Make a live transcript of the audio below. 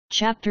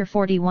Chapter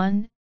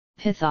 41,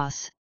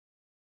 Pythos.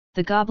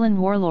 The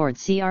Goblin Warlord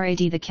Crad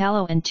the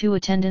Callow and two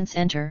attendants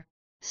enter,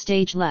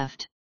 stage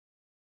left.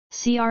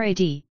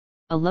 Crad,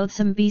 a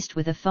loathsome beast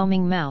with a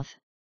foaming mouth,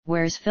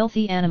 wears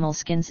filthy animal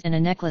skins and a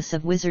necklace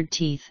of wizard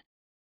teeth.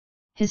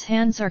 His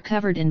hands are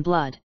covered in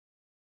blood.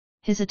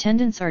 His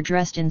attendants are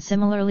dressed in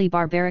similarly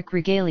barbaric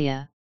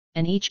regalia,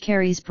 and each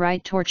carries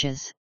bright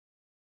torches.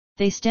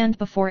 They stand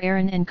before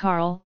Aaron and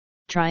Karl,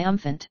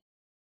 triumphant.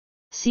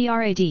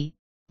 Crad,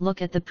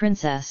 look at the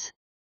princess.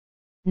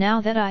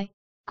 Now that I,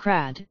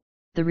 Crad,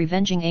 the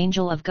revenging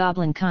angel of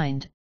goblin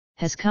kind,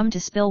 has come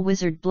to spill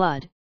wizard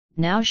blood,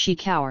 now she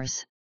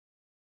cowers.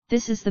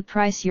 This is the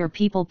price your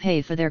people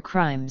pay for their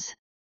crimes.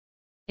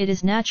 It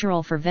is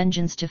natural for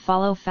vengeance to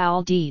follow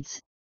foul deeds,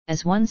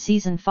 as one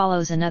season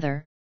follows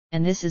another,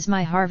 and this is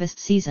my harvest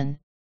season,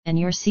 and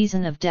your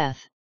season of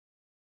death.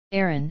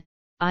 Aaron,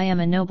 I am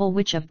a noble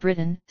witch of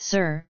Britain,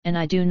 sir, and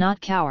I do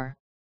not cower.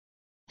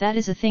 That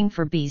is a thing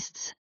for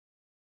beasts.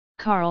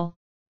 Karl,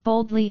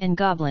 boldly and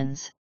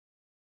goblins.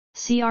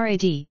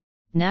 Crad,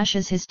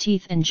 gnashes his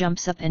teeth and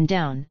jumps up and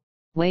down,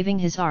 waving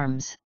his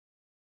arms.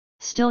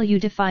 Still you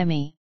defy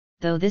me,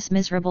 though this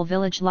miserable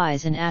village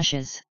lies in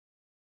ashes.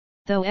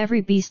 Though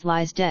every beast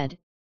lies dead,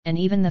 and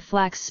even the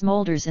flax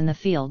smoulders in the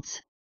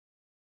fields.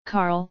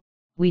 Karl,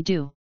 we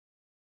do.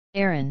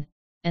 Aaron,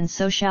 and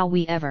so shall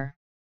we ever.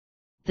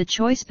 The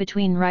choice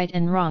between right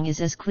and wrong is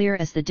as clear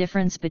as the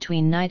difference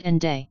between night and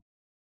day.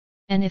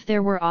 And if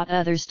there were aught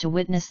others to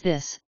witness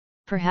this,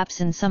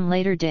 perhaps in some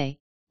later day,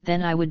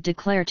 then I would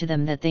declare to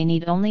them that they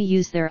need only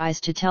use their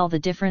eyes to tell the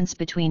difference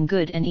between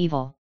good and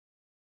evil.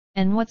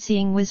 And what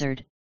seeing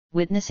wizard,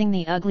 witnessing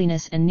the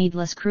ugliness and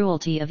needless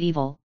cruelty of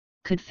evil,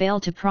 could fail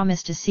to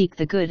promise to seek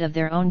the good of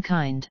their own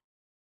kind?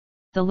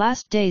 The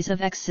Last Days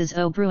of X's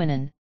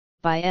O'Bruinen,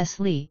 by S.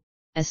 Lee,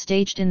 as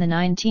staged in the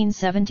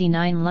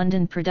 1979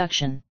 London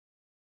production.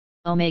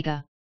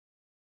 Omega.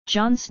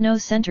 John Snow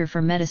Centre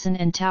for Medicine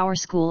and Tower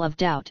School of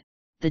Doubt,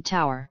 The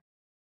Tower.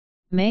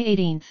 May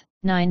 18,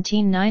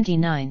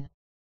 1999.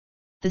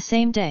 The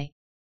same day.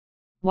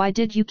 Why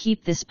did you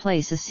keep this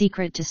place a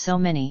secret to so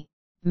many,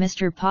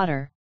 Mr.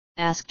 Potter?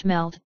 Asked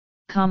Meld,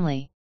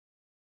 calmly.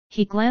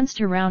 He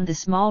glanced around the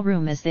small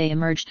room as they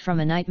emerged from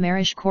a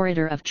nightmarish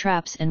corridor of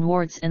traps and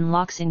wards and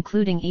locks,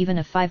 including even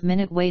a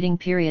 5-minute waiting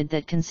period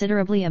that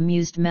considerably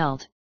amused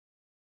Meld.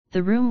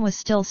 The room was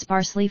still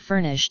sparsely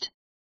furnished.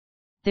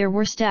 There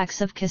were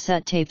stacks of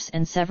cassette tapes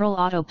and several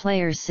auto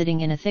players sitting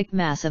in a thick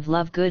mass of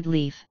Lovegood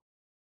leaf.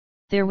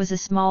 There was a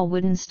small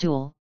wooden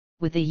stool,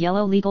 with a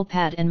yellow legal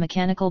pad and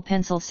mechanical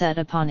pencil set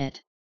upon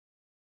it.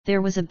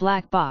 There was a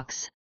black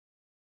box.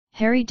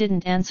 Harry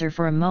didn't answer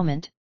for a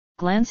moment,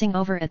 glancing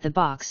over at the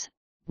box,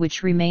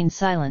 which remained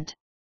silent.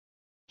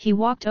 He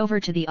walked over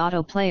to the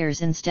auto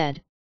players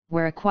instead,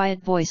 where a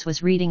quiet voice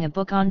was reading a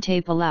book on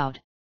tape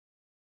aloud.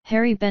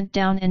 Harry bent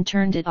down and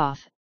turned it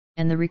off,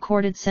 and the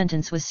recorded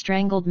sentence was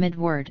strangled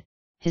mid-word.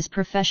 His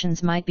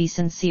professions might be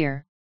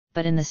sincere,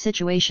 but in the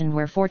situation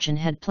where fortune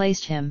had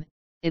placed him,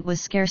 it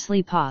was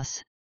scarcely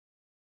pos.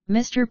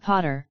 Mr.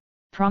 Potter,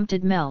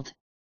 prompted Meld.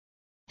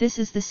 This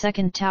is the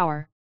second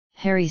tower,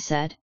 Harry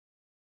said.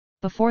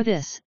 Before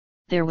this,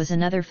 there was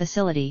another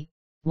facility,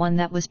 one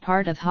that was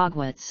part of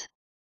Hogwarts.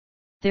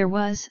 There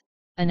was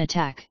an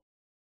attack.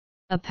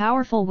 A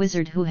powerful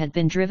wizard who had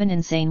been driven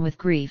insane with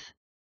grief.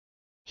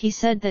 He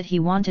said that he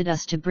wanted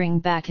us to bring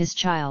back his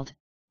child,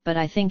 but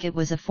I think it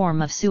was a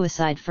form of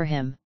suicide for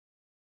him.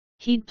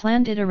 He'd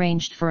planned it,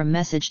 arranged for a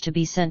message to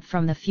be sent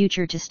from the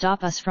future to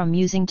stop us from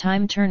using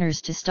time turners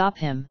to stop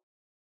him.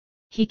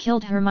 He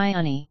killed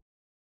Hermione.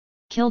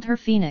 Killed her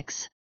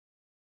phoenix.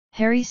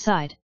 Harry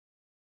sighed.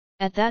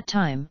 At that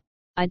time,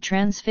 I'd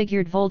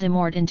transfigured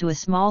Voldemort into a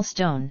small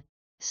stone,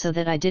 so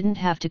that I didn't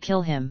have to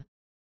kill him.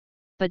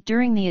 But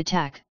during the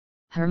attack,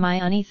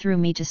 Hermione threw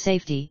me to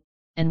safety,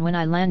 and when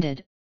I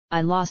landed,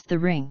 I lost the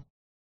ring.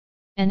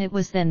 And it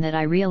was then that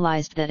I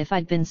realized that if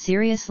I'd been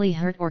seriously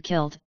hurt or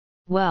killed,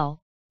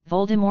 well,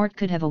 Voldemort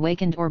could have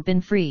awakened or been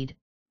freed,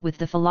 with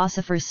the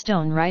Philosopher's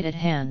Stone right at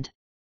hand.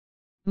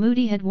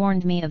 Moody had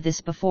warned me of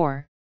this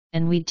before,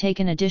 and we'd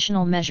taken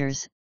additional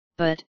measures,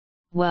 but,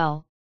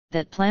 well,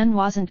 that plan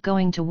wasn't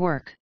going to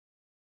work.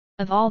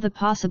 Of all the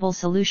possible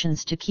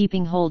solutions to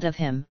keeping hold of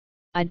him,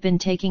 I'd been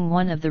taking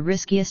one of the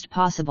riskiest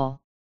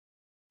possible.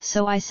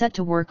 So I set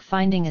to work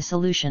finding a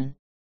solution.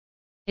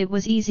 It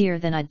was easier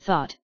than I'd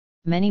thought.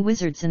 Many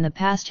wizards in the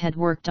past had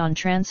worked on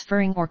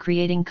transferring or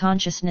creating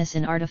consciousness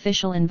in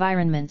artificial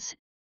environments,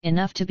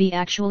 enough to be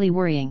actually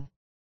worrying.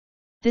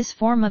 This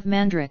form of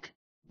mandrake,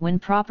 when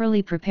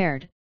properly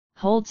prepared,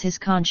 holds his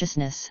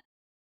consciousness.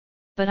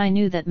 But I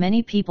knew that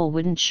many people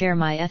wouldn't share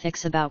my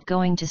ethics about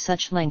going to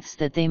such lengths,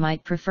 that they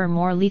might prefer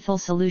more lethal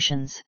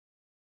solutions.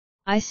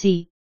 I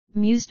see,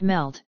 mused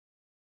Meld.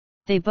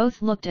 They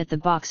both looked at the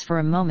box for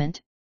a moment,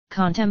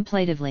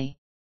 contemplatively.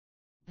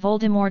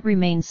 Voldemort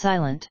remained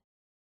silent.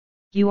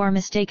 You are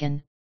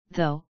mistaken,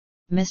 though,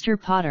 Mr.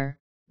 Potter,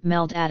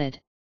 Meld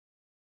added.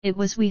 It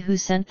was we who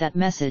sent that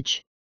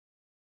message.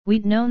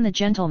 We'd known the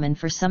gentleman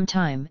for some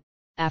time,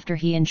 after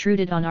he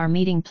intruded on our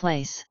meeting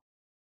place.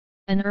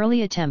 An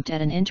early attempt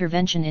at an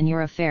intervention in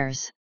your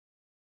affairs.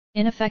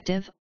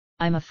 Ineffective,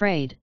 I'm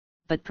afraid,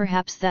 but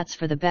perhaps that's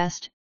for the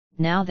best,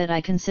 now that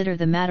I consider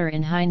the matter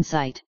in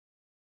hindsight.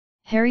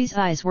 Harry's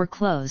eyes were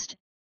closed,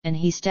 and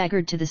he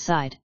staggered to the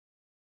side.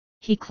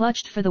 He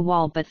clutched for the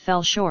wall but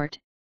fell short,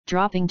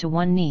 dropping to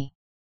one knee.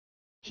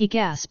 He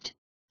gasped,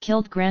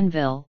 "Killed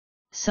Granville,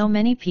 so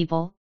many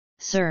people,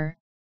 sir,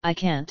 I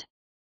can't."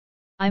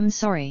 "I'm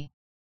sorry."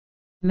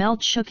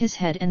 Meld shook his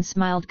head and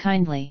smiled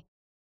kindly.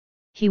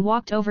 He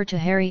walked over to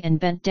Harry and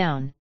bent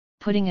down,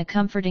 putting a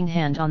comforting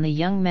hand on the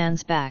young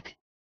man's back.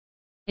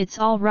 "It's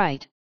all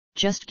right,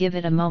 just give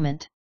it a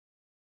moment.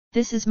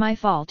 This is my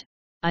fault,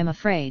 I'm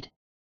afraid.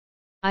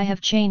 I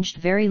have changed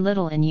very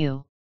little in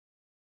you.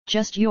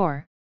 Just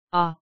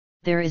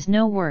there is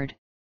no word.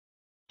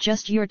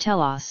 Just your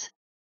telos.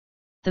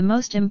 The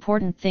most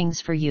important things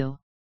for you.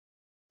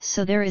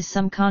 So there is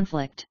some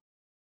conflict.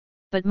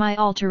 But my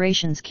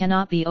alterations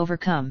cannot be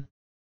overcome.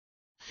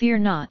 Fear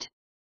not."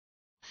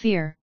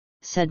 "Fear,"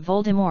 said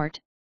Voldemort,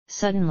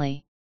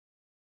 suddenly.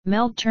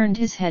 Meld turned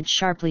his head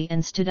sharply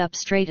and stood up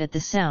straight at the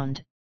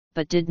sound,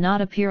 but did not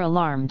appear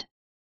alarmed.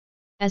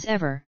 As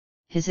ever,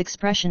 his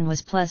expression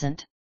was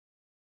pleasant.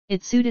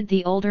 It suited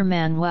the older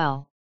man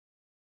well.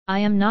 "I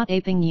am not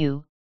aping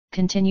you,"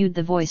 continued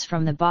the voice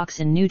from the box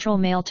in neutral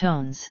male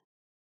tones.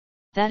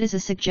 "That is a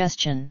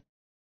suggestion."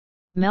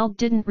 Meld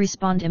didn't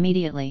respond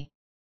immediately.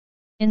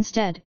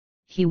 Instead,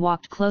 he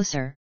walked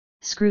closer,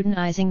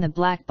 scrutinizing the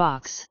black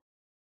box.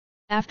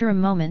 After a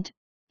moment,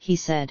 he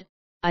said,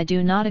 "I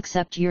do not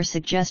accept your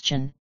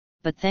suggestion,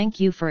 but thank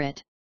you for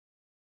it.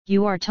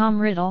 You are Tom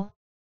Riddle?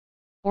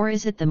 Or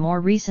is it the more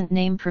recent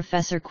name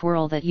Professor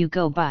Quirrell that you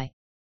go by?"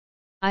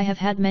 "I have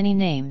had many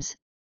names,"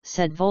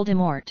 said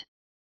Voldemort.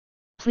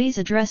 "Please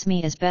address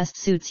me as best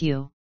suits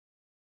you."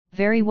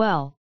 "Very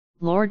well,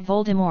 Lord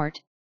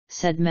Voldemort,"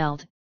 said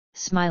Meld,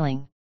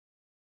 smiling.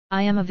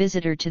 "I am a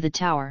visitor to the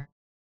tower.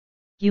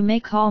 You may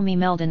call me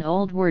Meld, an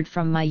old word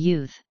from my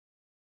youth."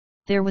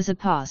 There was a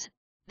pause,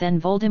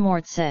 then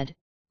Voldemort said,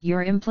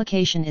 "Your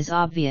implication is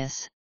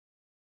obvious.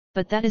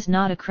 But that is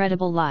not a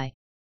credible lie.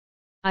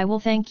 I will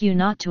thank you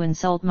not to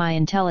insult my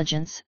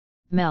intelligence,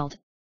 Meld,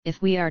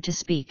 if we are to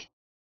speak."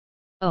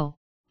 "Oh?"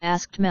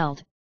 asked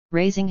Meld,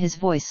 raising his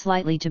voice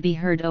slightly to be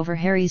heard over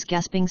Harry's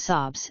gasping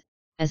sobs,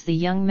 as the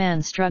young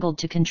man struggled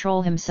to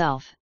control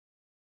himself.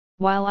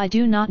 "While I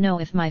do not know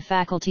if my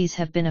faculties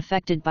have been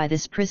affected by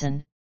this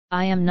prison,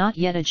 I am not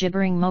yet a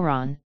gibbering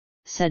moron,"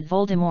 said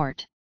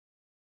Voldemort.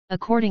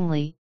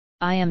 "Accordingly,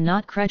 I am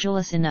not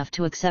credulous enough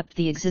to accept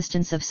the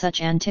existence of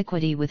such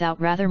antiquity without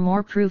rather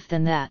more proof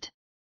than that.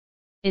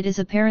 It is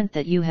apparent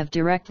that you have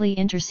directly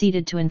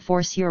interceded to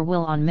enforce your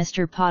will on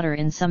Mr. Potter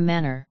in some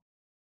manner.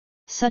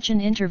 Such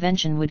an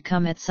intervention would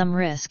come at some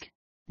risk,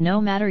 no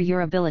matter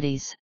your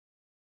abilities.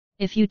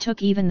 If you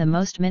took even the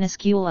most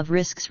minuscule of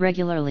risks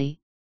regularly,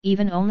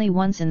 even only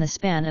once in the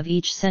span of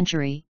each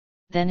century,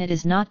 then it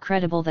is not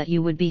credible that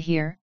you would be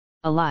here,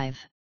 alive.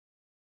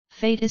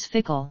 Fate is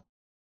fickle."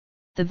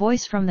 The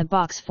voice from the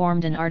box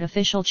formed an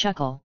artificial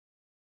chuckle.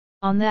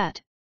 "On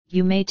that,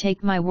 you may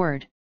take my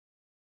word."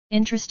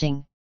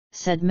 "Interesting,"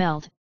 said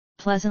Meld,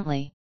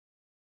 pleasantly.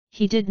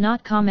 He did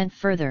not comment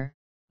further,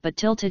 but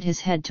tilted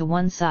his head to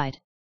one side.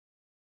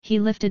 He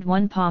lifted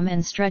one palm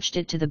and stretched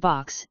it to the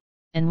box,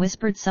 and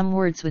whispered some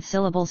words with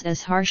syllables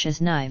as harsh as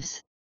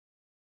knives.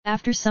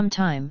 After some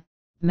time,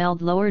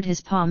 Meld lowered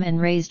his palm and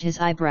raised his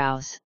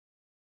eyebrows.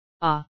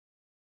 "Ah!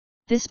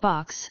 This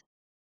box?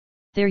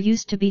 There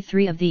used to be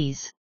 3 of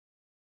these.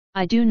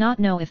 I do not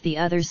know if the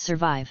others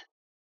survive.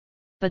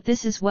 But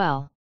this is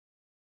well.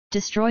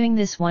 Destroying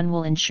this one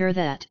will ensure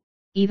that,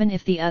 even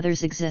if the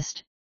others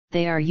exist,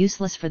 they are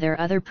useless for their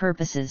other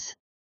purposes."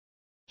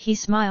 He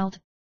smiled,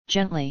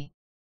 gently.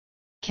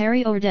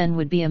 Carrie Orden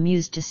would be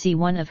amused to see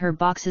one of her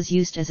boxes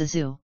used as a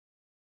zoo.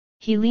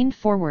 He leaned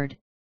forward,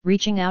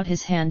 reaching out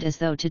his hand as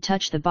though to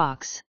touch the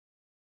box.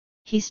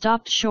 He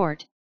stopped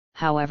short,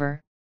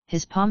 however,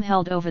 his palm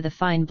held over the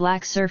fine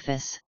black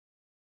surface.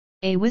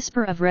 A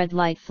whisper of red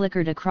light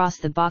flickered across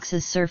the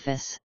box's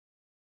surface.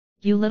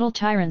 "You little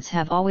tyrants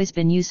have always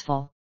been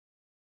useful.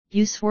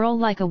 You swirl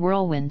like a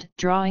whirlwind,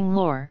 drawing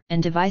lore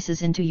and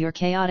devices into your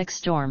chaotic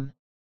storm.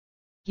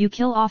 You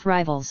kill off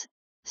rivals,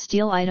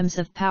 steal items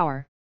of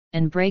power,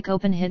 and break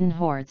open hidden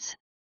hoards.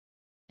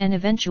 And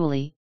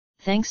eventually,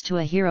 thanks to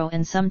a hero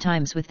and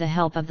sometimes with the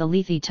help of the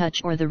Lethe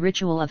touch or the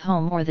ritual of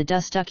home or the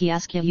Dustucky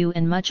Askia, you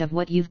and much of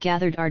what you've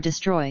gathered are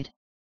destroyed."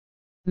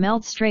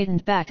 Meld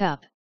straightened back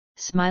up,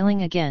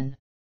 smiling again.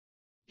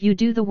 "You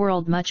do the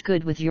world much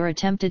good with your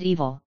attempted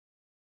evil."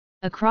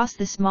 Across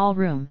the small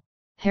room,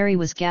 Harry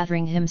was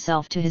gathering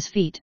himself to his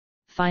feet,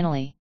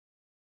 finally.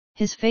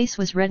 His face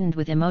was reddened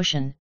with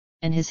emotion,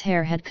 and his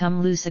hair had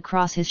come loose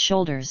across his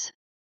shoulders.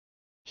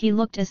 He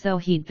looked as though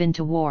he'd been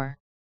to war.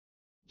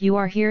 "You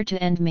are here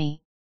to end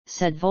me,"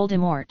 said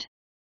Voldemort.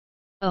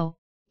 "Oh,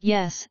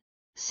 yes,"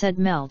 said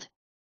Meld.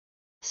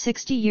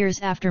 60 years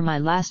after my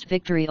last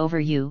victory over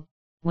you,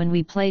 when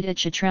we played at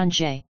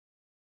Shatranjay.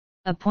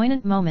 A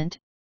poignant moment,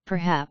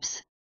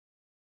 perhaps.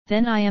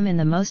 Then I am in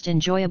the most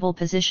enjoyable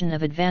position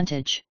of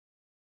advantage.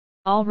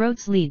 All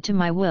roads lead to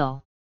my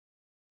will.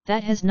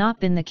 That has not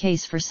been the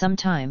case for some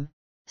time,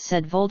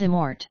 said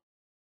Voldemort.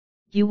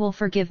 You will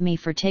forgive me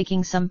for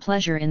taking some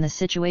pleasure in the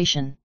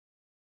situation.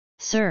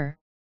 Sir,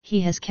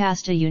 he has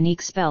cast a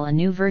unique spell, a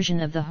new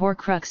version of the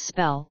Horcrux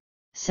spell,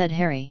 said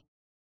Harry.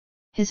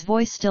 His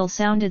voice still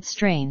sounded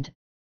strained,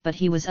 but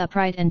he was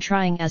upright and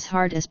trying as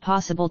hard as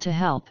possible to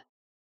help.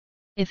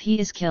 If he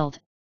is killed,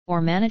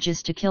 or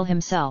manages to kill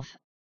himself,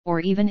 or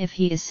even if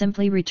he is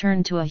simply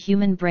returned to a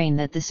human brain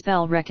that the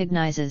spell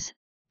recognizes,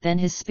 then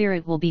his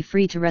spirit will be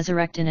free to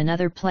resurrect in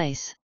another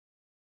place.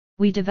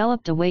 We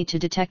developed a way to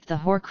detect the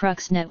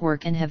Horcrux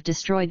network and have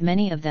destroyed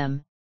many of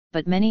them,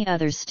 but many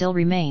others still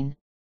remain,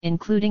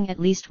 including at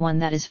least one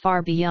that is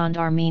far beyond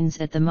our means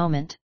at the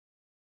moment.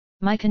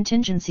 My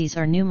contingencies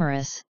are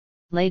numerous,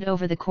 laid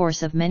over the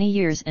course of many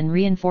years and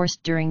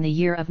reinforced during the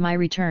year of my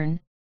return,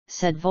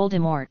 said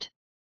Voldemort.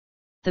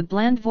 The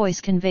bland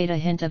voice conveyed a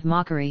hint of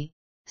mockery,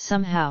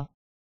 somehow.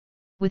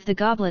 With the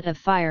Goblet of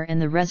Fire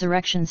and the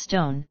Resurrection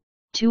Stone,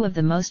 two of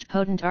the most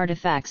potent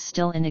artifacts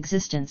still in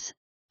existence,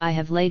 I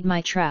have laid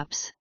my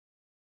traps.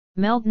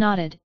 Meld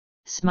nodded,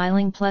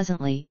 smiling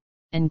pleasantly,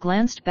 and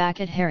glanced back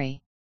at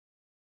Harry.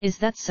 Is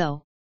that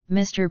so,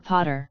 Mr.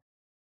 Potter?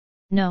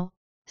 No,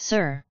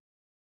 sir.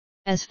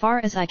 As far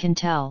as I can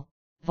tell,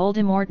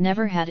 Voldemort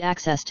never had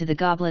access to the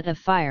Goblet of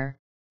Fire,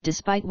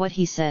 despite what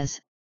he says,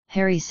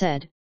 Harry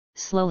said,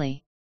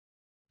 slowly.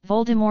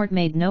 Voldemort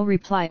made no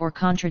reply or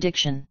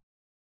contradiction.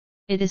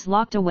 It is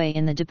locked away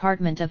in the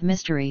Department of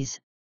Mysteries.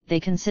 They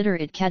consider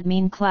it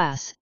Cadmean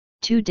class,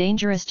 too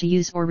dangerous to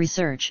use or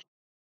research.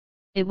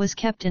 It was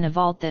kept in a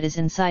vault that is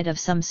inside of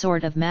some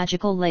sort of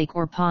magical lake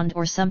or pond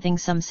or something,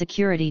 some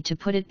security to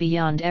put it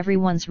beyond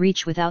everyone's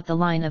reach without the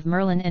line of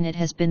Merlin, and it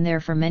has been there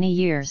for many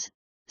years,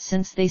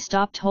 since they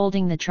stopped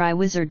holding the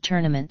Triwizard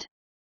Tournament.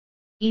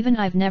 Even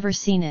I've never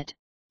seen it,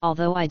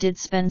 although I did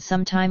spend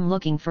some time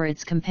looking for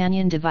its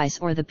companion device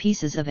or the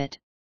pieces of it,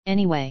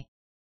 anyway.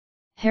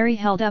 Harry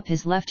held up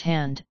his left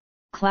hand,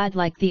 clad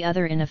like the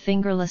other in a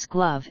fingerless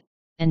glove,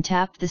 and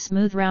tapped the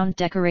smooth round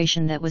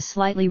decoration that was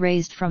slightly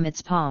raised from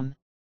its palm.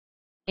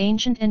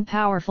 Ancient and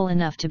powerful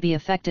enough to be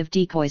effective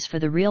decoys for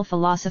the real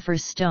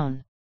Philosopher's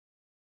Stone.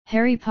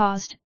 Harry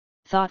paused,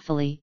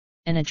 thoughtfully,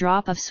 and a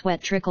drop of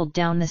sweat trickled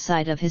down the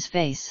side of his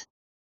face.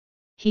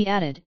 He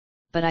added,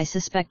 but I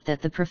suspect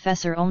that the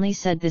professor only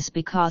said this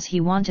because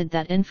he wanted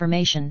that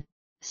information,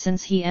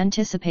 since he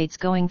anticipates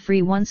going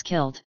free once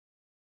killed.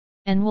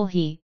 And will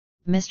he,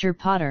 Mr.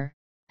 Potter?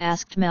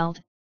 Asked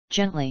Meld,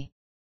 gently.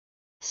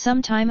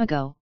 Some time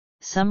ago,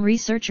 some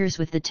researchers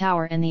with the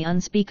Tower and the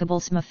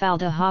Unspeakables,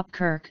 Mafalda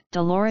Hopkirk,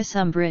 Dolores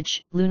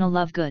Umbridge, Luna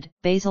Lovegood,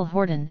 Basil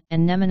Horton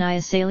and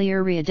Nemanja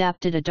Salier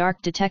readapted a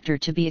dark detector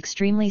to be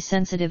extremely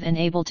sensitive and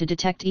able to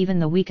detect even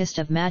the weakest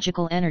of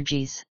magical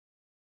energies.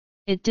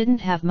 It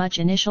didn't have much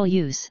initial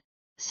use,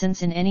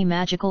 since in any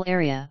magical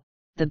area,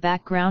 the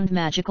background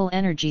magical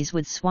energies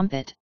would swamp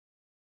it.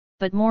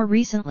 But more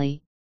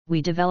recently,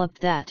 we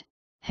developed that,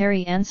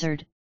 Harry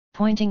answered,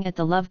 pointing at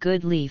the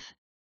Lovegood leaf.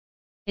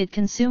 It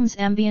consumes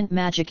ambient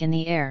magic in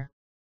the air.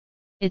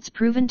 It's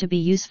proven to be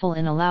useful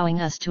in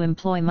allowing us to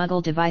employ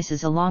Muggle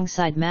devices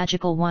alongside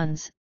magical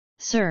ones,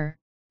 sir,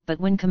 but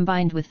when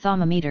combined with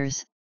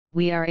thermometers,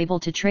 we are able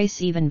to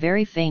trace even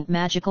very faint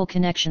magical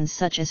connections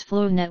such as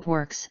flow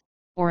networks,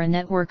 or a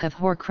network of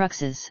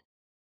Horcruxes.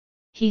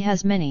 He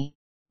has many,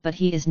 but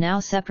he is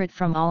now separate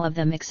from all of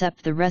them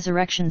except the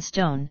Resurrection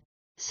Stone,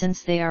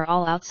 since they are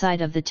all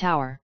outside of the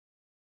Tower.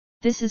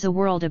 This is a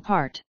world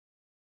apart.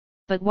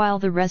 But while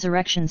the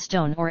Resurrection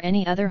Stone or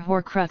any other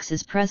Horcrux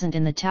is present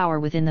in the Tower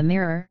within the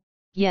mirror,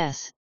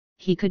 yes,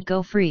 he could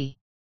go free.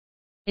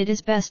 It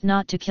is best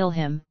not to kill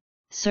him,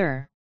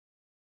 sir.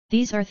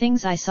 These are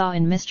things I saw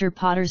in Mr.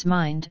 Potter's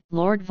mind,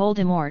 Lord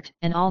Voldemort,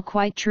 and all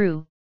quite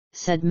true,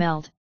 said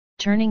Meld,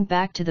 turning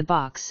back to the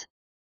box.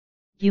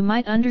 You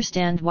might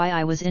understand why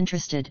I was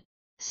interested,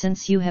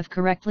 since you have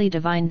correctly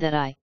divined that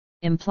I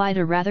implied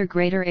a rather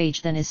greater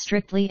age than is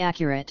strictly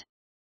accurate.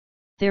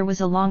 There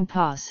was a long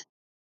pause.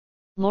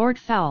 Lord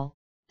Fowl,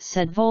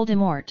 said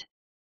Voldemort.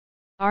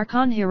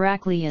 Archon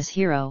Heraclius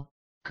hero,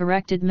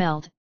 corrected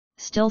Meld,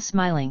 still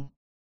smiling.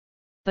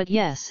 But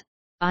yes,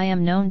 I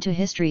am known to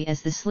history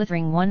as the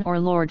Slithering One or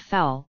Lord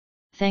Fowl,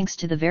 thanks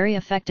to the very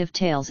effective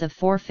tales of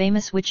 4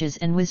 famous witches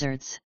and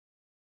wizards.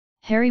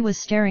 Harry was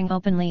staring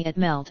openly at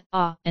Meld,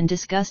 awe and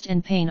disgust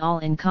and pain all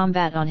in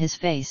combat on his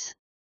face.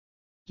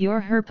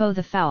 You're Herpo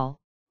the Fowl,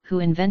 who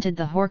invented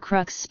the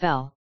Horcrux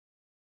spell.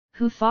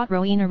 Who fought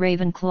Rowena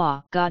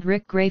Ravenclaw,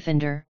 Godric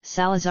Gryffindor,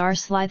 Salazar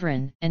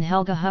Slytherin, and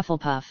Helga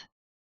Hufflepuff.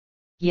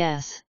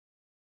 Yes.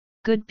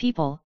 Good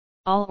people,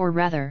 all, or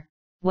rather,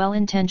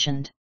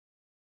 well-intentioned.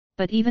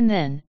 But even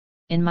then,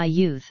 in my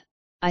youth,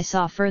 I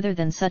saw further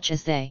than such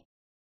as they.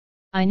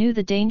 I knew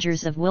the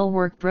dangers of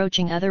willwork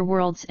broaching other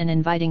worlds and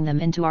inviting them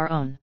into our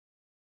own.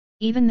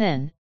 Even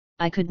then,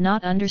 I could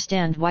not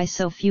understand why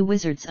so few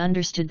wizards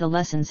understood the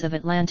lessons of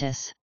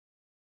Atlantis.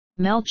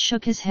 Meld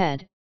shook his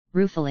head,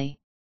 ruefully.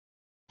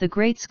 The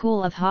great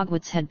school of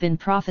Hogwarts had been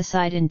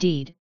prophesied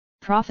indeed.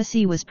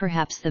 Prophecy was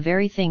perhaps the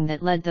very thing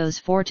that led those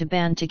 4 to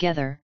band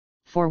together,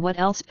 for what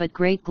else but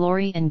great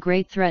glory and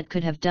great threat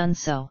could have done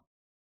so?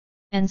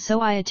 And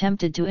so I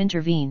attempted to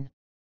intervene.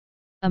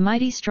 A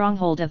mighty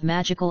stronghold of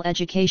magical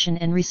education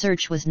and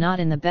research was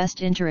not in the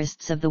best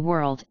interests of the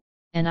world,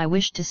 and I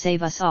wished to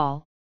save us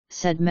all,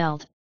 said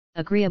Meld,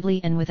 agreeably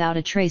and without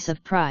a trace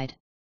of pride.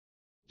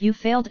 You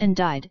failed and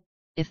died,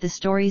 if the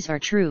stories are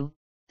true,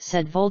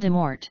 said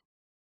Voldemort.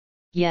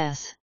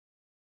 Yes.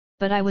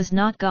 But I was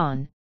not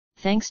gone,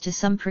 thanks to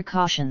some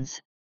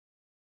precautions.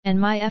 And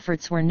my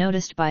efforts were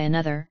noticed by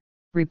another,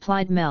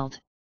 replied Meld.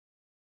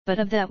 But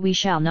of that we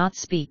shall not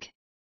speak.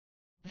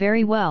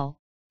 Very well,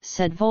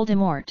 said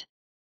Voldemort.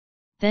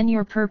 Then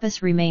your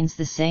purpose remains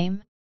the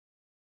same?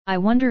 I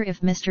wonder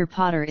if Mr.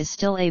 Potter is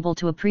still able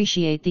to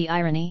appreciate the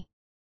irony?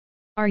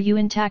 Are you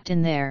intact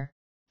in there,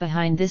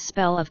 behind this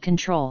spell of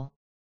control?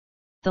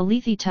 The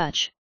Lethe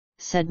touch,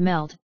 said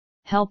Meld,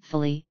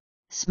 helpfully,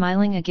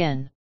 smiling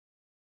again.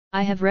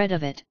 I have read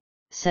of it,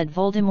 said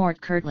Voldemort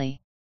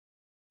curtly.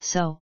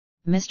 So,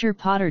 Mr.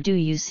 Potter, do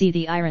you see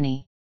the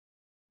irony?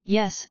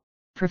 Yes,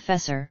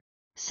 Professor,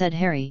 said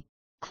Harry,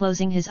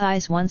 closing his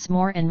eyes once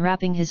more and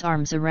wrapping his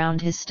arms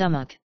around his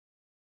stomach.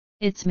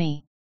 It's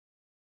me.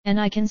 And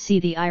I can see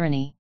the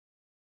irony.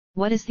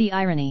 What is the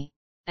irony?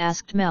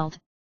 Asked Meld,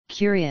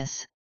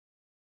 curious.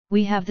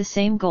 We have the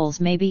same goals,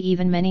 maybe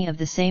even many of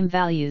the same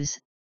values,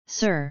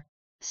 sir,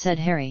 said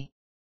Harry.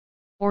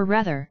 Or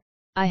rather,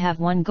 I have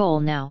one goal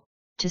now,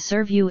 to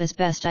serve you as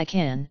best I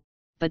can,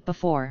 but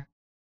before.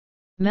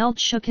 Meld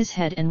shook his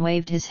head and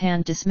waved his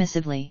hand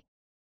dismissively.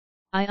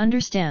 I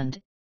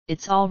understand,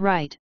 it's all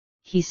right,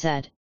 he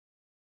said.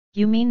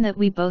 You mean that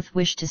we both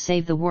wish to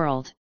save the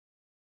world.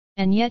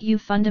 And yet you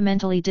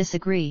fundamentally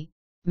disagree,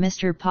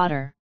 Mr.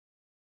 Potter.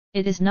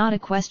 It is not a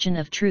question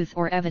of truth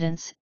or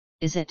evidence,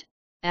 is it?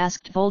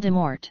 Asked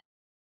Voldemort.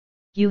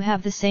 You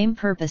have the same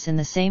purpose in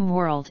the same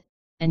world,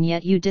 and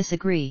yet you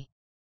disagree.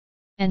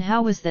 And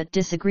how was that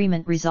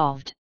disagreement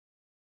resolved?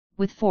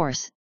 With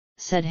force,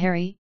 said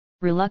Harry,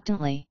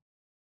 reluctantly.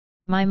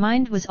 My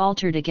mind was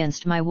altered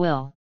against my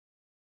will.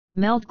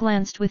 Meld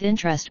glanced with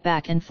interest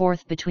back and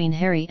forth between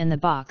Harry and the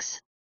box.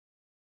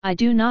 I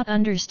do not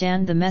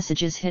understand the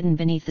messages hidden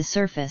beneath the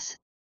surface,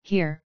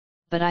 here,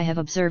 but I have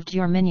observed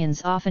your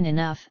minions often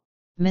enough,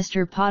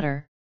 Mr.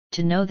 Potter,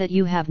 to know that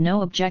you have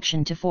no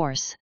objection to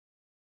force.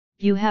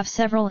 You have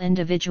several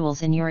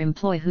individuals in your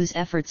employ whose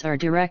efforts are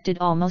directed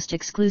almost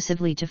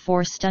exclusively to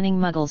force stunning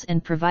muggles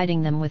and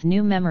providing them with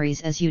new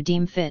memories as you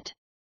deem fit.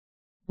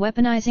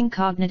 Weaponizing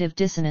cognitive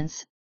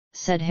dissonance,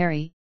 said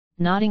Harry,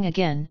 nodding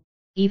again,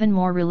 even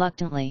more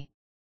reluctantly.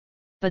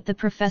 But the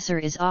professor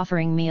is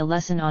offering me a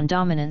lesson on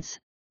dominance,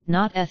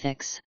 not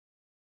ethics.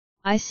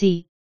 I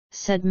see,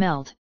 said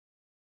Meld.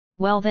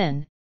 Well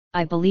then,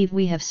 I believe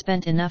we have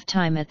spent enough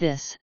time at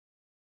this.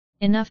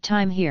 Enough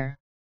time here.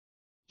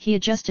 He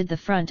adjusted the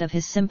front of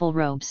his simple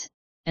robes,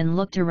 and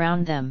looked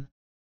around them.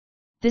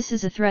 This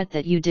is a threat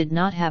that you did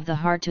not have the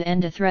heart to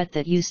end, a threat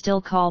that you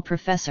still call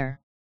Professor.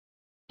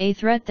 A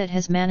threat that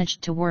has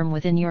managed to worm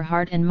within your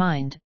heart and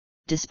mind,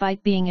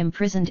 despite being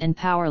imprisoned and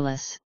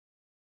powerless.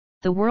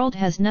 The world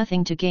has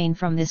nothing to gain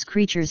from this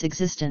creature's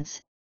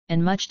existence,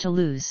 and much to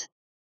lose.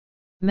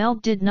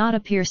 Meld did not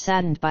appear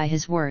saddened by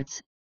his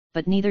words,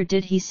 but neither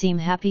did he seem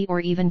happy or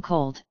even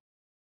cold.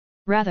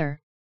 Rather,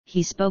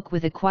 he spoke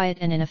with a quiet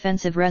and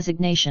inoffensive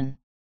resignation.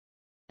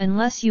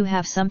 Unless you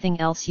have something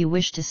else you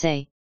wish to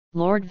say,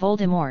 Lord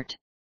Voldemort.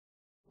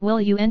 Will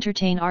you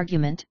entertain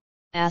argument?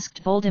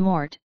 Asked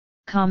Voldemort,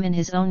 calm in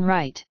his own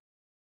right.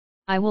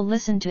 I will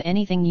listen to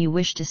anything you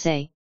wish to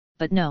say,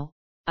 but no,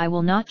 I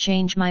will not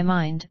change my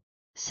mind,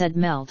 said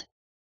Meld.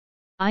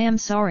 I am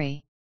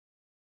sorry.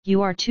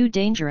 You are too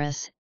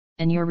dangerous,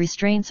 and your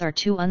restraints are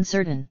too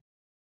uncertain.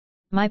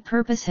 My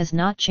purpose has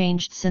not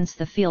changed since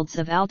the fields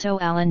of Alto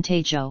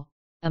Alentejo,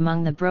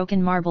 among the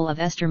broken marble of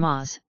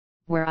Estermaz,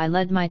 where I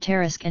led my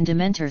Tarrasque and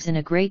Dementors in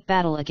a great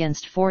battle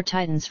against 4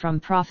 titans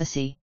from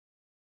prophecy.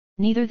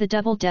 Neither the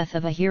double death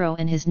of a hero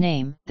and his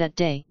name that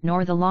day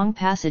nor the long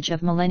passage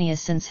of millennia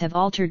since have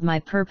altered my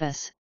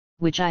purpose,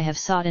 which I have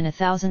sought in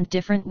 1,000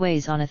 different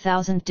ways on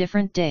 1,000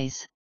 different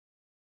days.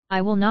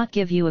 I will not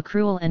give you a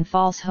cruel and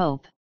false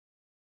hope.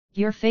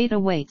 Your fate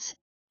awaits,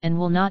 and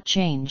will not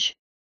change.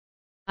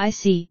 I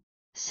see,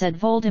 said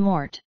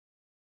Voldemort.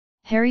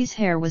 Harry's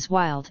hair was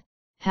wild,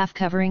 half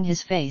covering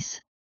his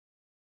face.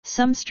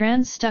 Some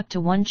strands stuck to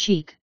one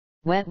cheek,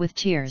 wet with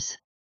tears.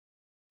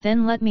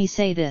 Then let me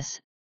say this,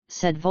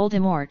 said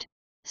Voldemort,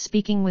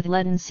 speaking with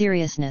leaden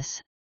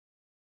seriousness.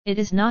 It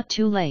is not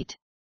too late.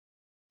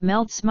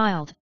 Meld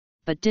smiled,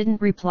 but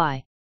didn't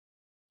reply.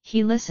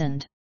 He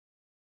listened.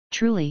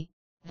 Truly,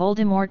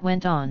 Voldemort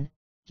went on,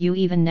 you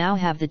even now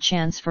have the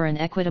chance for an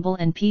equitable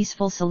and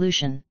peaceful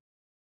solution.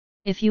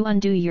 If you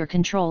undo your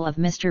control of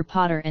Mr.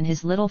 Potter and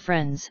his little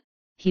friends,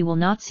 he will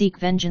not seek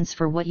vengeance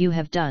for what you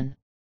have done.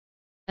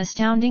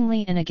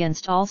 Astoundingly and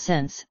against all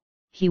sense,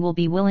 he will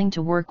be willing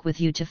to work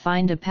with you to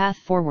find a path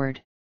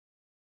forward.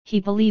 He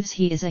believes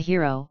he is a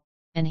hero,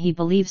 and he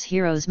believes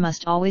heroes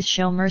must always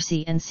show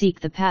mercy and seek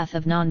the path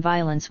of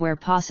non-violence where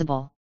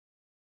possible.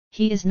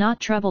 He is not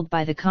troubled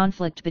by the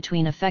conflict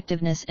between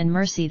effectiveness and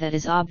mercy that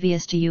is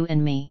obvious to you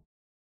and me.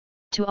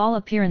 To all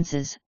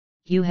appearances,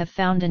 you have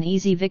found an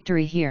easy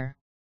victory here.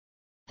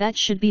 That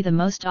should be the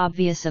most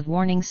obvious of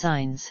warning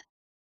signs.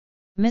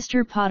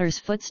 Mr. Potter's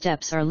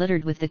footsteps are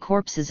littered with the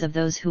corpses of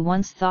those who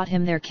once thought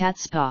him their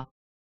catspaw.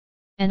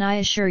 And I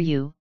assure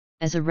you,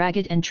 as a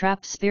ragged and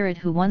trapped spirit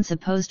who once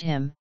opposed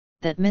him,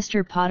 that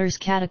Mr. Potter's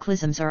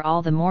cataclysms are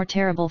all the more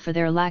terrible for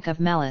their lack of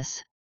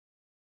malice.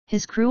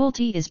 His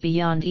cruelty is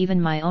beyond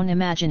even my own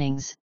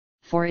imaginings,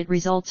 for it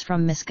results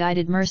from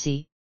misguided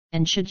mercy,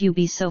 and should you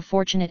be so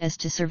fortunate as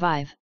to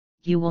survive,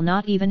 you will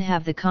not even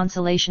have the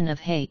consolation of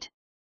hate.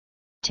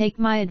 Take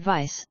my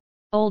advice,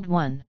 old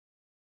one.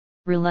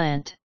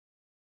 Relent.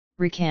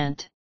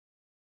 Recant.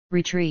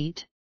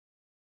 Retreat.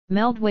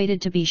 Meld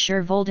waited to be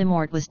sure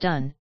Voldemort was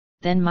done,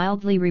 then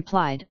mildly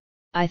replied,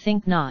 I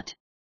think not.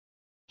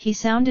 He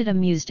sounded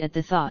amused at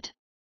the thought.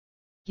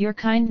 Your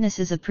kindness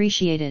is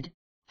appreciated,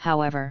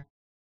 however.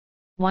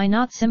 Why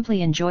not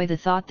simply enjoy the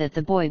thought that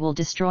the boy will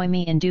destroy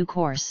me in due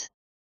course?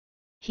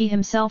 He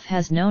himself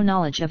has no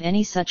knowledge of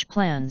any such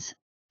plans,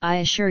 I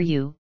assure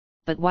you,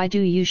 but why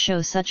do you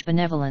show such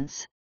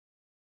benevolence?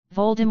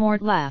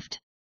 Voldemort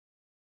laughed.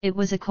 It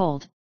was a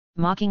cold,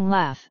 mocking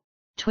laugh,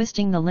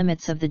 twisting the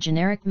limits of the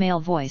generic male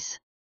voice.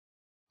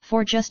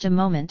 For just a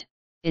moment,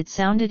 it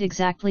sounded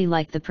exactly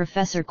like the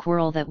Professor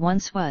Quirrell that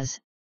once was,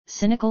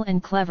 cynical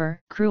and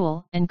clever,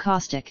 cruel and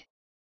caustic.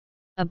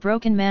 A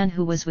broken man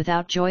who was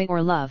without joy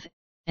or love,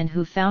 and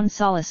who found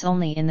solace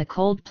only in the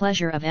cold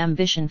pleasure of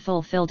ambition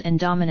fulfilled and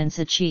dominance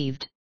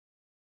achieved.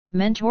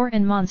 Mentor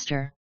and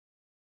monster.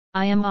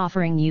 I am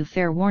offering you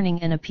fair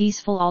warning and a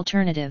peaceful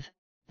alternative,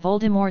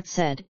 Voldemort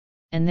said,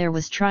 and there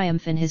was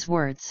triumph in his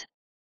words.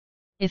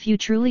 If you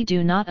truly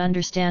do not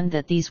understand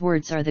that these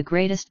words are the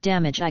greatest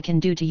damage I can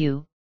do to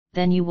you,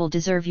 then you will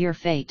deserve your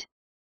fate.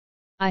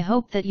 I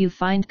hope that you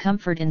find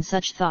comfort in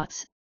such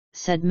thoughts,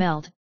 said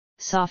Meld,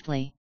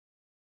 softly.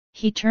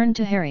 He turned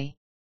to Harry.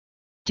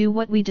 Do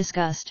what we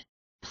discussed,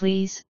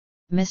 please,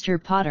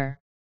 Mr. Potter.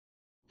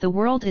 The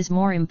world is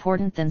more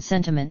important than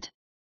sentiment.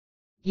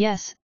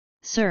 Yes,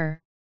 sir,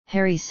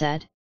 Harry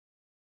said.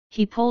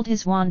 He pulled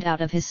his wand out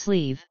of his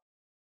sleeve.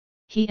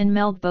 He and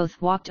Meld both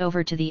walked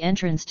over to the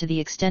entrance to the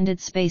extended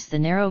space, the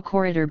narrow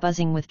corridor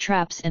buzzing with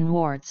traps and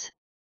wards.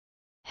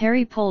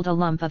 Harry pulled a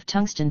lump of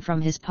tungsten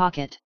from his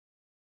pocket.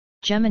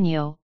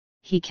 Geminio,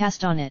 he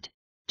cast on it,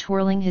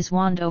 twirling his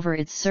wand over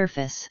its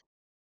surface.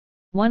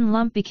 One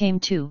lump became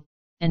 2,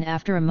 and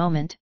after a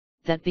moment,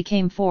 that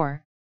became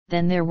 4,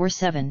 then there were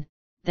 7,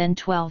 then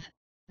 12,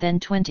 then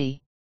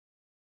 20.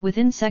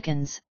 Within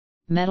seconds,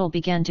 metal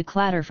began to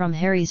clatter from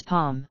Harry's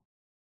palm.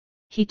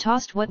 He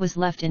tossed what was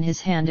left in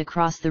his hand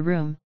across the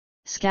room,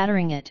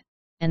 scattering it,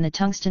 and the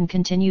tungsten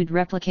continued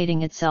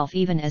replicating itself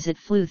even as it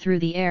flew through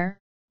the air,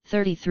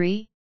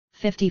 33,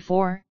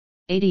 54,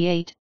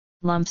 88,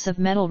 lumps of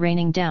metal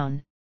raining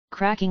down,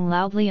 cracking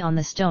loudly on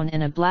the stone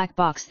in a black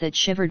box that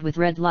shivered with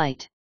red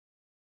light.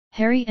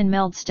 Harry and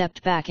Meld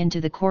stepped back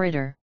into the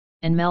corridor,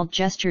 and Meld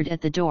gestured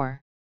at the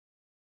door.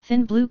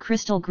 Thin blue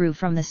crystal grew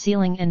from the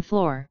ceiling and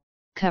floor,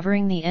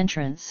 covering the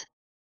entrance.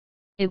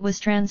 It was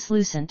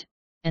translucent,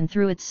 and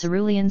through its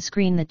cerulean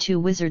screen the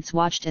two wizards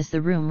watched as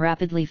the room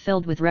rapidly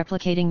filled with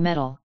replicating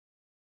metal.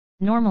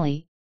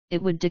 Normally,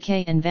 it would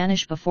decay and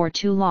vanish before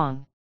too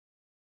long.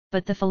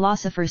 But the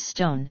Philosopher's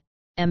Stone,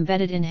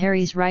 embedded in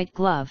Harry's right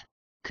glove,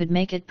 could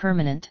make it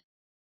permanent.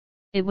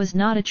 It was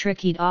not a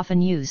trick he'd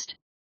often used,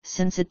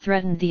 since it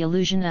threatened the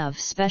illusion of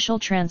special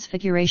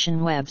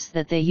transfiguration webs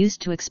that they used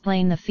to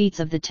explain the feats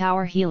of the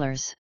tower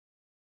healers.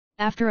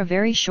 After a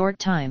very short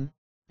time,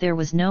 there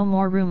was no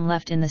more room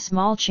left in the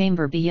small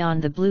chamber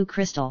beyond the blue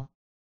crystal.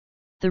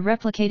 The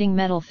replicating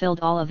metal filled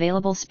all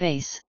available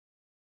space.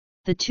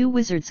 The two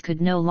wizards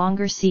could no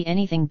longer see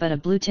anything but a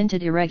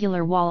blue-tinted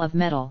irregular wall of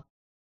metal.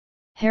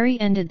 Harry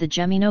ended the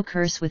Gemino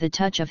curse with a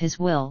touch of his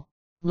will,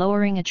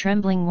 lowering a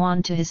trembling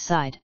wand to his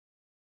side.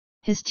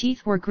 His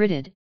teeth were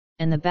gritted,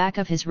 and the back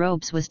of his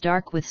robes was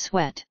dark with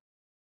sweat.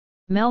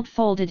 Meld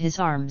folded his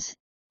arms,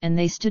 and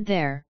they stood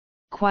there,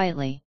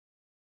 quietly.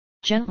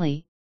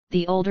 Gently,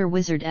 the older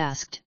wizard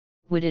asked,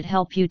 "Would it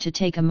help you to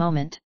take a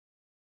moment?"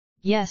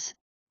 "Yes,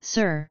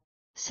 sir,"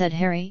 said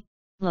Harry,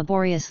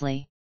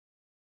 laboriously.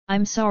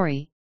 "I'm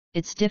sorry,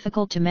 it's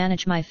difficult to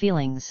manage my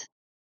feelings."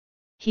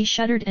 He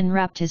shuddered and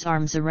wrapped his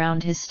arms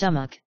around his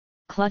stomach,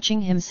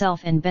 clutching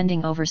himself and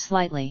bending over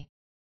slightly.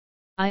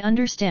 "I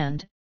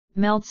understand,"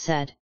 Meld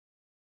said.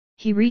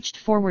 He reached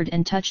forward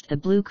and touched the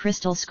blue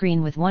crystal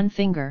screen with one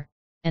finger,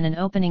 and an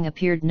opening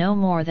appeared no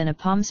more than a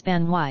palm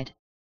span wide.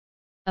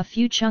 A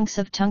few chunks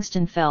of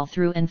tungsten fell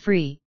through and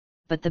free,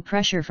 but the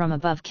pressure from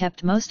above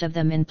kept most of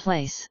them in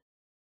place.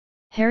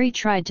 Harry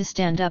tried to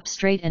stand up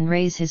straight and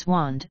raise his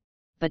wand,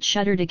 but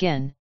shuddered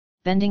again,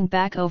 bending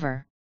back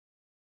over.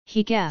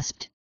 He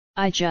gasped,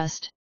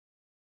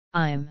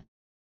 I'm.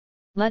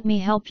 "Let me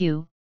help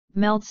you,"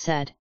 Meld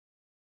said.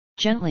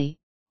 Gently,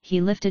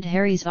 he lifted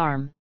Harry's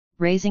arm,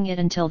 raising it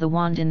until the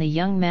wand in the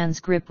young man's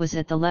grip was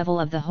at the level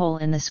of the hole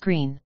in the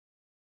screen.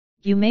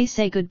 "You may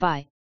say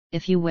goodbye,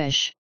 if you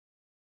wish."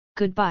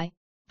 Goodbye,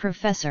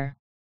 Professor!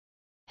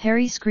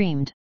 Harry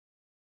screamed.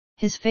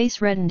 His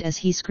face reddened as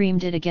he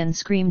screamed it again,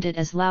 screamed it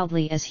as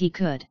loudly as he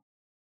could.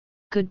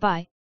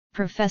 Goodbye,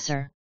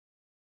 Professor!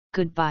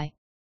 Goodbye!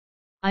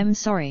 I'm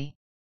sorry!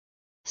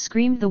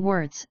 Screamed the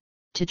words,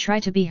 to try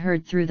to be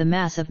heard through the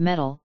mass of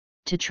metal,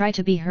 to try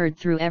to be heard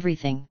through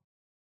everything.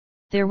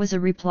 There was a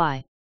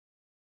reply.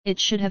 It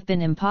should have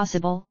been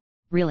impossible,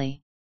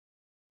 really.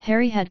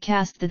 Harry had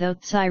cast the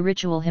Thotsai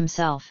ritual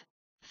himself,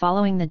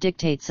 following the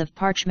dictates of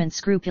parchment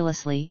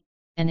scrupulously,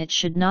 and it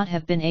should not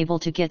have been able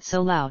to get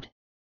so loud.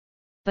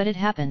 But it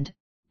happened,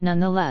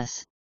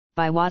 nonetheless,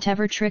 by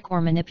whatever trick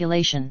or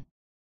manipulation.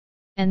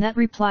 And that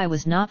reply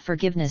was not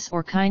forgiveness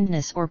or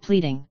kindness or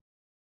pleading.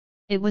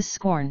 It was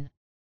scorn.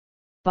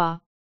 Bah!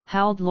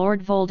 Howled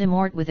Lord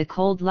Voldemort with a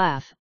cold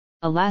laugh,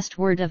 a last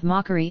word of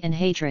mockery and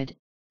hatred,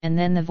 and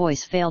then the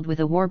voice failed with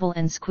a warble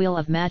and squeal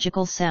of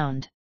magical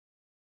sound.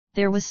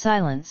 There was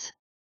silence.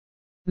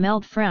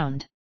 Meld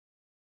frowned.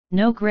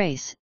 No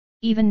grace,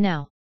 even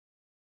now.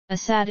 A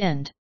sad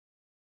end.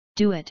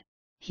 Do it,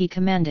 he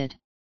commanded.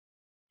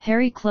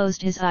 Harry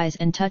closed his eyes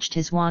and touched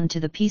his wand to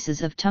the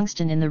pieces of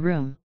tungsten in the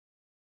room.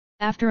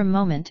 After a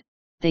moment,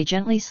 they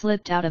gently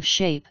slipped out of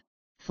shape,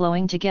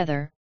 flowing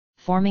together,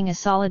 forming a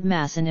solid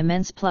mass, an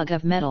immense plug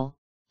of metal,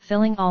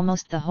 filling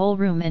almost the whole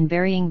room and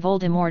burying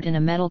Voldemort in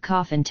a metal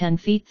coffin 10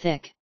 feet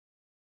thick.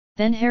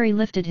 Then Harry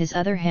lifted his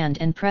other hand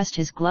and pressed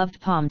his gloved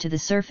palm to the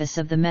surface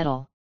of the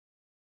metal.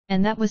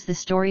 And that was the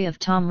story of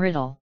Tom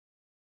Riddle.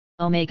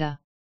 Omega.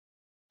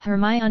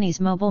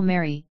 Hermione's Mobile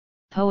Mary,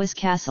 Powys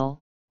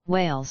Castle,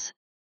 Wales.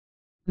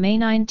 May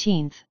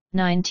 19,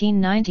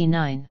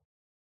 1999.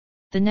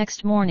 The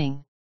next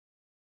morning,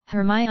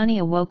 Hermione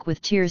awoke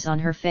with tears on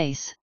her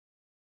face.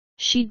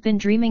 She'd been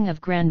dreaming of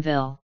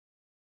Granville.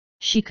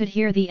 She could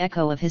hear the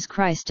echo of his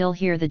cry, still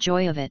hear the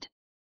joy of it.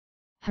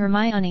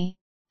 Hermione,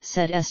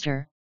 said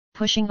Esther,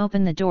 pushing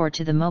open the door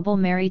to the Mobile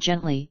Mary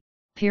gently,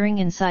 peering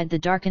inside the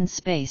darkened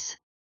space.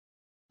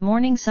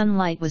 Morning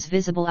sunlight was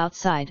visible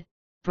outside,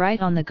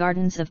 bright on the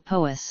gardens of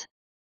Powys.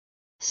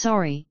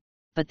 Sorry,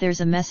 but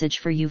there's a message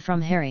for you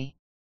from Harry.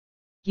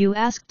 You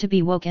asked to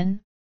be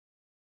woken?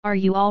 Are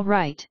you all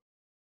right?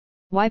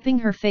 Wiping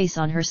her face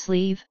on her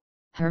sleeve,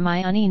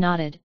 Hermione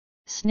nodded,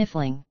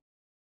 sniffling.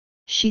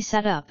 She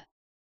sat up.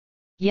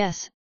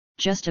 Yes,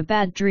 just a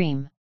bad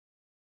dream.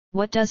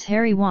 What does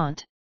Harry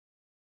want?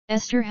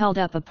 Esther held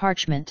up a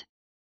parchment.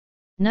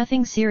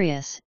 Nothing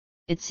serious,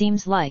 it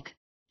seems like,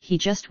 he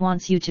just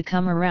wants you to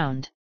come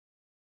around.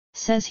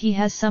 Says he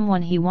has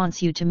someone he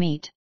wants you to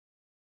meet.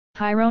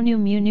 Pi rho nu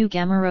mu nu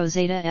gamma rho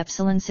zeta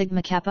epsilon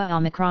sigma kappa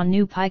omicron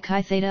nu pi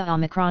chi theta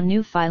omicron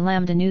nu phi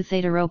lambda nu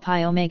theta rho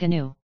pi omega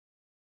nu.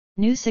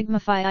 Nu sigma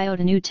phi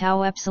iota nu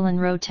tau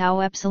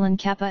epsilon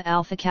kappa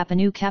alpha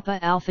nu kappa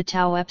alpha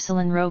tau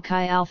epsilon rho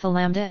chi alpha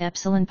lambda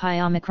epsilon pi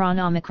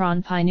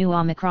omicron pi nu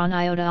omicron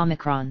iota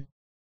omicron.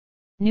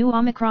 Nu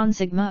omicron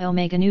sigma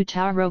omega nu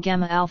tau rho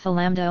gamma alpha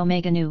lambda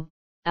omega nu,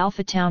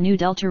 alpha tau nu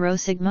delta rho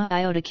sigma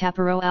iota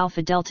kappa rho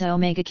alpha delta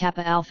omega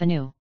kappa alpha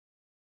nu.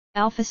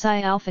 Alpha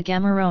psi alpha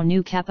gamma rho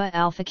nu kappa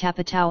tau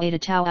eta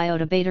tau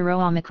iota beta rho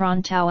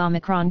omicron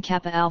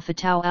kappa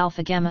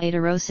alpha gamma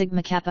eta rho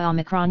sigma kappa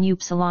omicron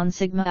upsilon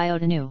sigma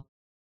iota nu.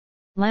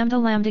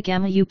 Lambda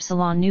gamma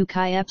upsilon nu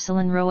chi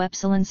epsilon rho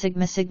epsilon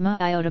sigma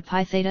iota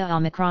pi theta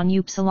omicron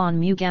upsilon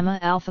mu gamma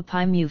alpha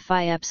pi mu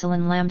phi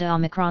epsilon lambda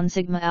omicron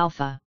sigma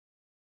alpha.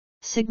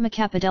 Sigma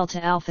kappa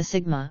delta alpha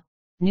sigma.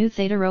 Nu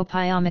theta rho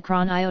pi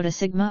omicron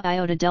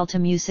iota delta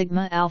mu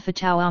sigma alpha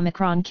tau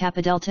omicron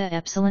kappa delta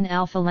epsilon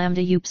alpha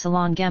lambda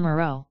upsilon gamma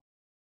rho.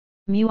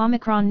 Mu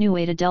omicron nu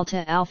eta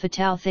delta alpha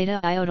tau theta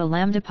iota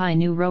lambda pi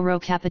nu rho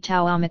kappa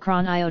tau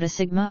omicron iota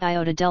sigma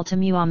iota delta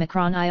mu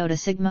omicron iota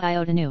sigma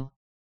iota nu.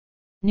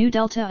 Nu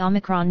delta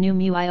omicron nu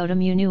mu iota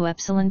mu nu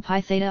epsilon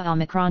pi theta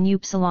omicron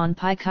upsilon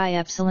pi chi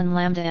epsilon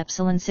lambda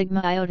epsilon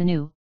sigma iota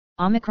nu,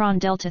 omicron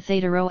delta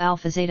theta rho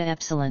alpha zeta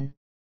epsilon.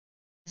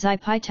 Xi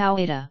pi tau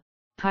eta.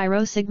 Pi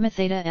rho sigma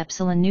theta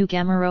epsilon nu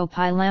gamma rho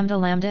pi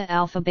lambda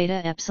alpha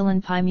beta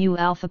epsilon pi mu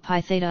alpha pi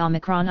theta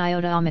omicron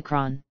iota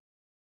omicron.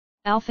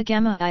 Alpha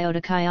gamma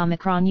iota chi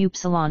omicron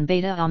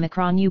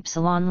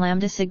upsilon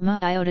lambda sigma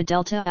iota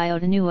delta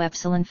iota nu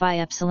epsilon phi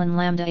epsilon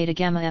lambda eta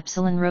gamma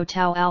epsilon rho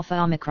tau alpha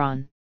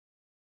omicron.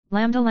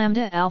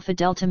 Lambda alpha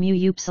delta mu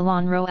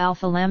upsilon rho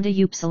alpha lambda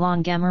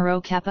upsilon gamma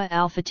rho kappa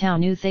alpha tau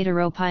nu theta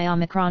rho pi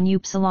omicron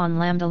upsilon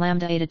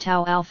lambda eta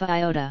tau alpha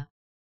iota.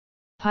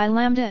 Pi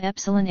lambda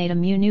epsilon eta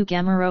mu nu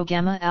gamma rho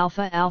gamma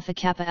alpha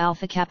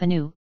kappa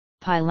nu,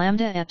 pi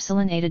lambda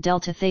epsilon eta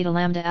delta theta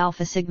lambda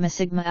alpha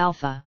sigma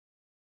alpha.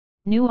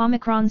 Nu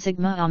omicron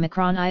sigma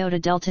omicron iota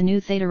delta nu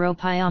theta rho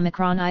pi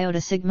omicron iota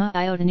sigma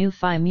iota nu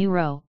phi mu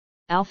rho,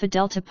 alpha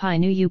delta pi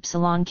nu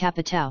upsilon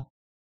kappa tau.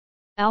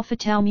 Alpha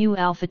tau mu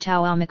alpha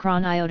tau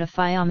omicron iota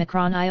phi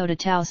omicron iota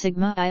tau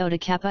sigma iota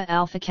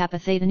kappa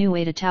theta nu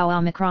eta tau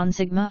omicron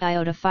sigma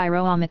iota phi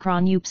rho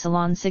omicron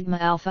upsilon sigma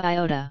alpha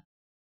iota.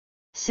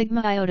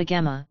 Sigma iota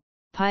gamma,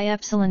 pi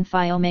epsilon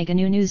phi omega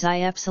nu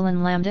xi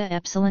epsilon lambda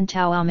epsilon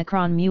tau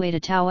omicron mu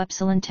eta tau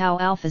epsilon tau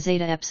alpha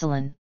zeta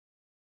epsilon.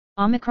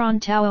 Omicron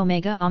tau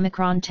omega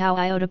Omicron tau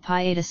iota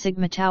pi eta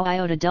sigma tau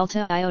iota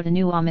delta iota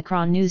nu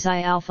Omicron nu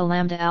xi alpha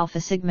lambda alpha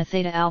sigma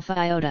theta alpha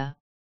iota.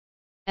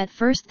 At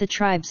first the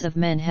tribes of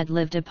men had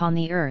lived upon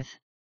the earth,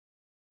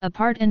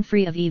 apart and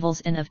free of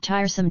evils and of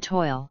tiresome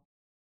toil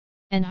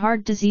and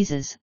hard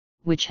diseases,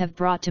 which have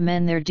brought to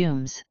men their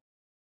dooms.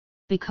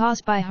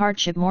 Because by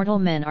hardship mortal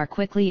men are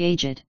quickly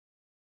aged.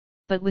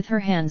 But with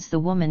her hands the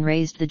woman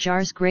raised the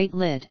jar's great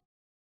lid,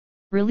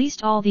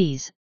 released all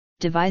these,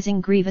 devising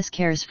grievous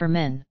cares for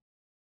men.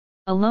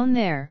 Alone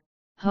there,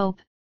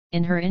 hope,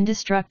 in her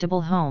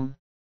indestructible home,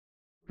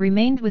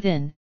 remained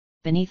within,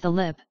 beneath the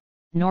lip,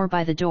 nor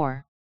by the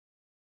door.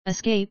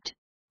 Escaped,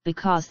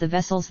 because the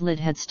vessel's lid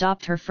had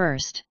stopped her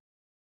first.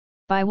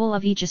 By will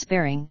of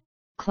Aegis-bearing,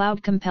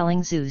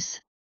 cloud-compelling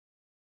Zeus.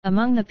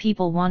 Among the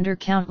people wander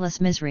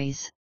countless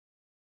miseries.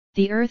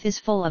 The earth is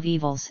full of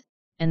evils,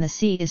 and the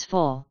sea is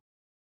full.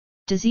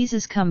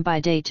 Diseases come by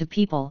day to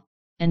people,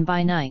 and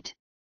by night.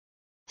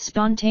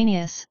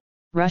 Spontaneous,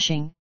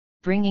 rushing,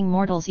 bringing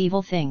mortals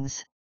evil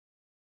things.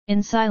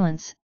 In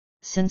silence,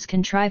 since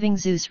contriving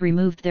Zeus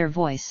removed their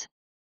voice.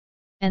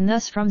 And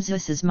thus from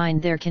Zeus's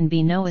mind there can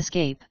be no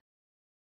escape.